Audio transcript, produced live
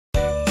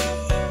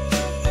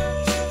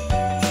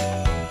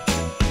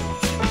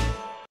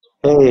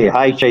Hey,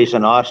 hi, Chase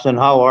and Austin.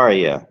 How are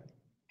you?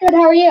 Good,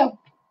 how are you?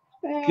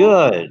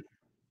 Good.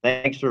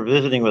 Thanks for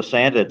visiting with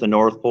Santa at the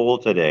North Pole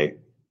today.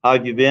 How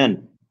have you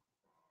been?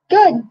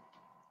 Good.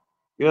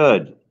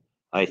 Good.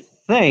 I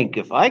think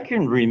if I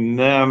can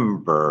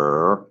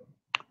remember,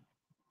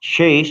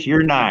 Chase,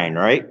 you're 9,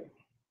 right?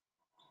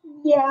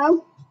 Yeah.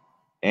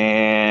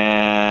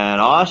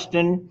 And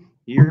Austin,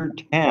 you're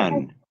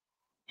 10.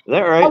 Is that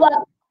right? 11.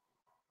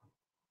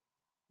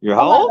 You're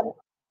how 11. old?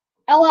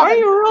 Are 11.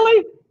 you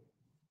really?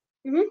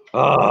 Mm-hmm.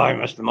 Oh, I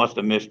must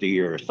have missed a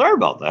year. Sorry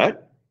about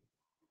that.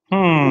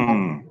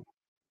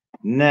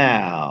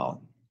 Now,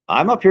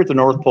 I'm up here at the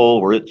North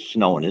Pole where it's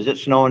snowing. Is it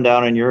snowing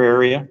down in your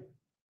area?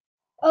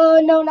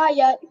 No, not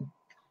yet.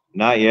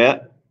 Not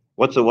yet.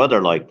 What's the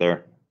weather like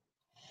there?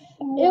 It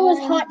was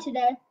hot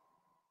today.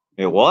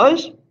 It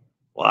was?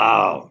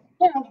 Wow.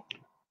 Yeah.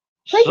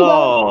 Crazy weather.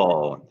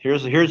 So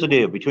here's the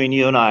deal between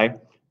you and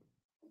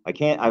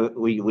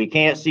we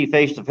can't see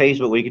face to face,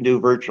 but we can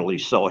do virtually.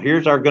 So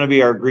here's our going to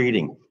be our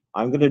greeting.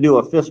 I'm going to do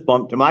a fist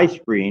bump to my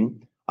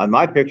screen on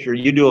my picture.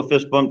 You do a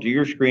fist bump to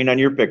your screen on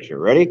your picture.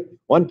 Ready?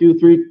 1, 2,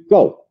 3,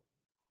 go.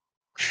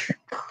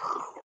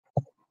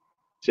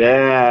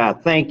 Yeah,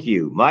 thank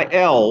you. My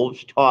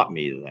elves taught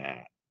me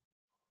that.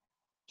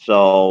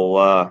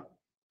 So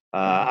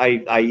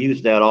I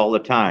use that all the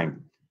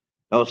time.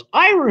 Now,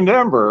 I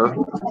remember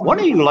one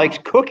of you likes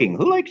cooking.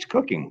 Who likes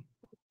cooking?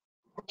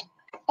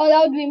 Oh,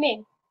 that would be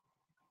me.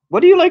 What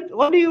do you like?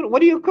 What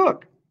do you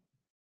cook?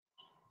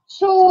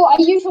 So I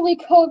usually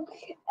cook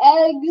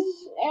eggs,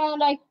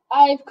 and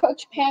I've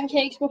cooked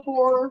pancakes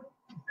before,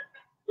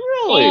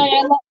 Really?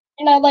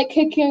 and I like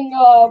cooking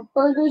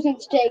burgers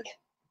and steak.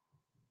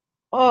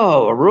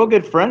 Oh, a real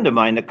good friend of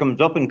mine that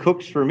comes up and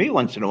cooks for me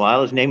once in a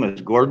while. His name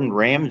is Gordon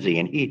Ramsay,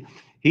 and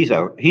he's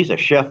a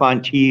chef on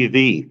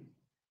TV.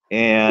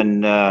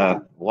 And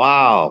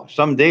wow,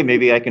 someday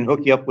maybe I can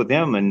hook you up with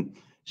him and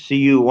see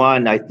you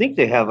on. I think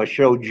they have a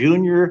show,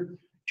 Junior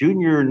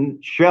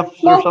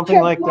Chefs or something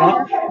like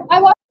that.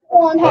 I watched the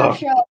one half Oh,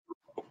 show.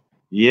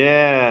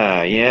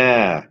 yeah,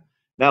 yeah.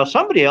 Now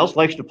somebody else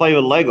likes to play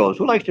with Legos.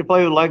 Who likes to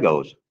play with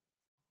Legos?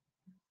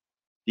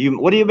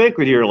 What do you make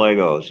with your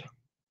Legos?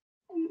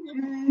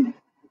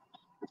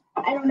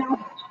 I don't know.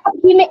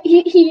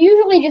 He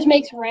usually just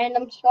makes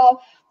random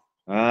stuff.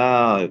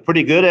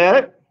 Pretty good at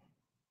it.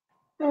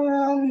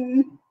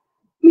 Um,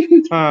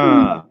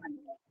 Huh.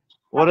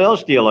 What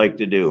else do you like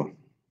to do?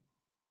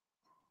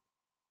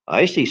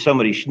 I see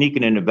somebody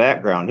sneaking in the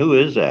background. Who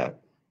is that?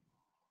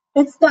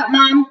 it's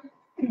stepmom.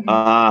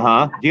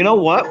 Uh-huh. Do you know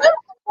what?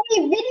 Play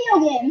a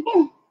video game.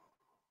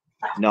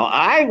 No,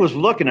 I was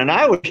looking and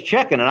I was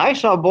checking and I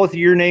saw both of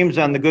your names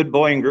on the good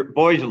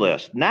boys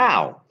list.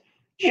 Now,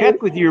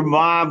 check with your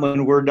mom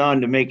when we're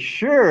done to make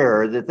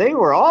sure that they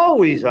were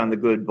always on the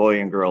good boy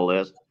and girl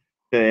list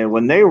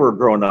when they were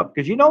growing up.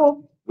 Because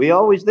we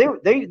always they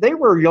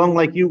were young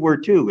like you were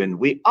too, and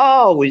we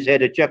always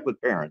had to check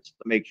with parents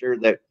to make sure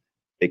that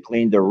they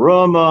cleaned the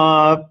room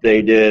up,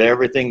 they did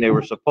everything they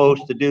were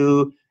supposed to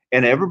do,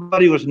 and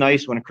everybody was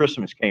nice when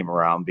Christmas came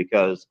around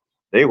because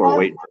they were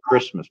waiting for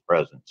Christmas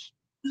presents.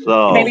 Maybe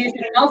So, you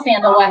should tell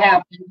Santa what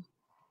happened.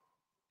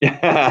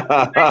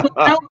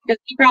 Because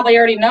he probably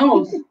already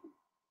knows.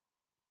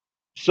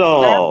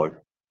 so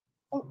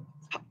What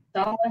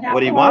what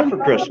do you want for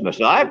Christmas?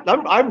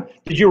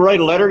 Did you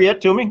write a letter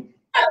yet to me?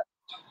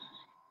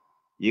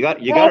 You got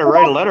to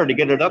write a letter to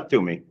get it up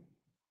to me.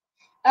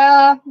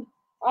 I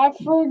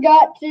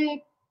forgot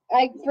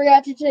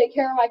to take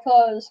care of my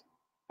clothes.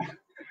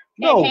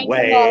 No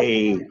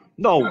way.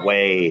 No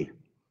way.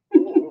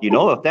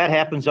 If that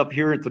happens up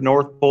here at the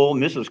North Pole,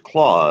 Mrs.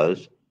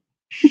 Claus,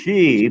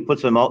 she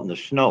puts them out in the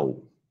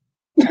snow.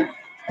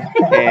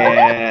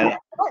 And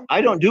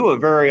I don't do it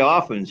very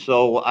often,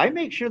 so I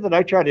make sure that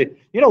I try to.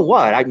 You know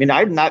what? I mean,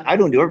 I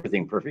don't do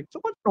everything perfect.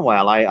 So once in a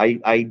while,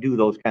 I do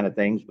those kind of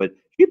things. But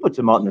she puts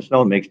them out in the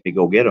snow and makes me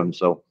go get them.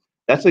 So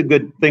that's a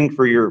good thing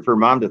for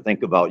mom to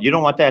think about. You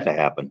don't want that to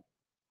happen.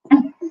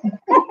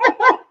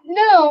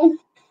 No.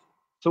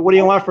 So what do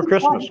you want for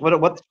Christmas?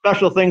 What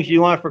special things do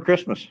you want for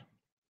Christmas?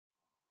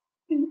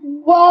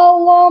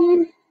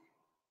 Well,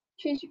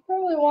 geez, you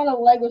probably want a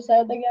Lego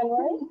set again,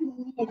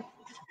 right?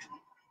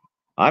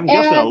 I'm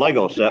guessing a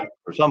Lego set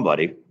for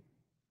somebody.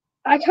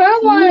 I kind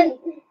of want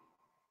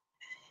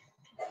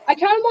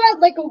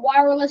like a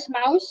wireless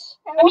mouse.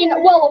 I mean,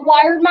 well, a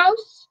wired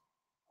mouse.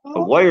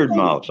 A wired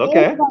mouse,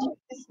 okay.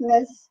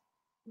 To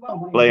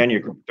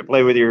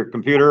play with your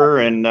computer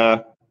and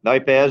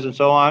iPads and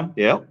so on.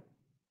 Yeah.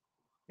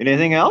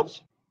 Anything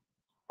else?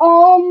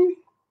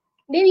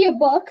 Maybe a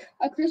book,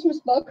 a Christmas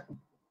book. Do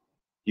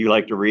you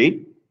like to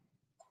read?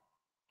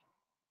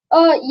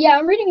 Yeah,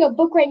 I'm reading a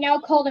book right now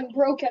called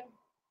Unbroken.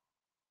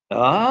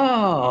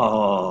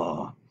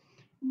 Oh.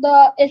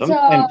 It's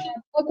a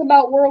book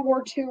about World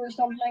War II or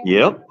something.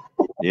 Yep.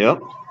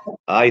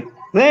 I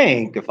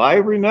think if I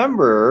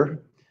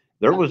remember,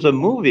 there was a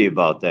movie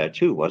about that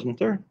too, wasn't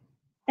there?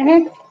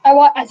 Mm-hmm.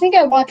 I think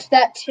I watched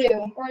that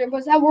too. Or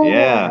was that World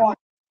War I?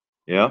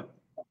 Yep.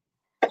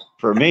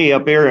 For me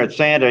up here at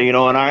Santa, you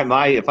know, and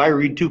if I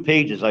read 2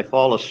 pages, I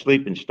fall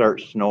asleep and start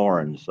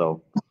snoring.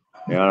 So,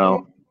 you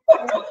know,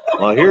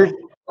 well,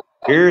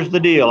 here's the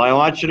deal. I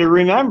want you to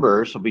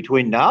remember. So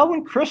between now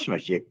and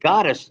Christmas, you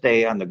gotta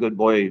stay on the good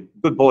boys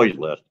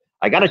list.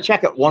 I gotta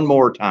check it one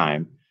more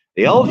time.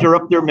 The elves are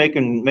up there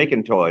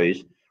making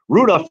toys.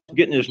 Rudolph's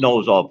getting his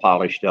nose all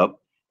polished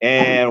up,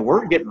 and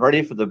we're getting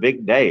ready for the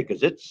big day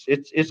because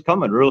it's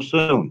coming real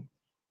soon.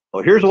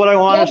 Well, here's what I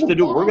want us to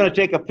do. We're gonna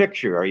take a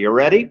picture. Are you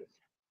ready?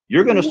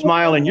 You're gonna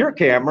smile in your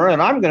camera,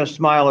 and I'm gonna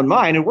smile in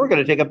mine, and we're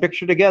gonna take a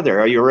picture together.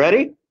 Are you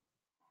ready?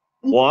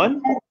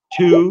 1,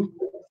 2,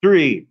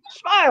 3.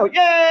 Smile!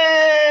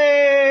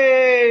 Yay!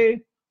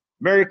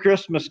 Merry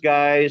Christmas,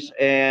 guys,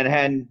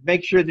 and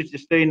make sure that you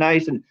stay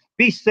nice and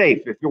be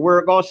safe. If you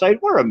go outside,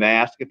 wear a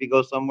mask if you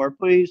go somewhere,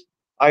 please.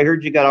 I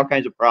heard you got all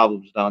kinds of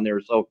problems down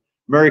there, so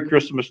Merry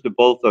Christmas to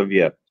both of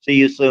you. See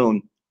you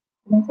soon.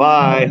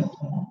 Bye.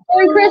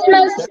 Merry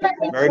Christmas.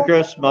 Merry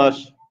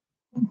Christmas.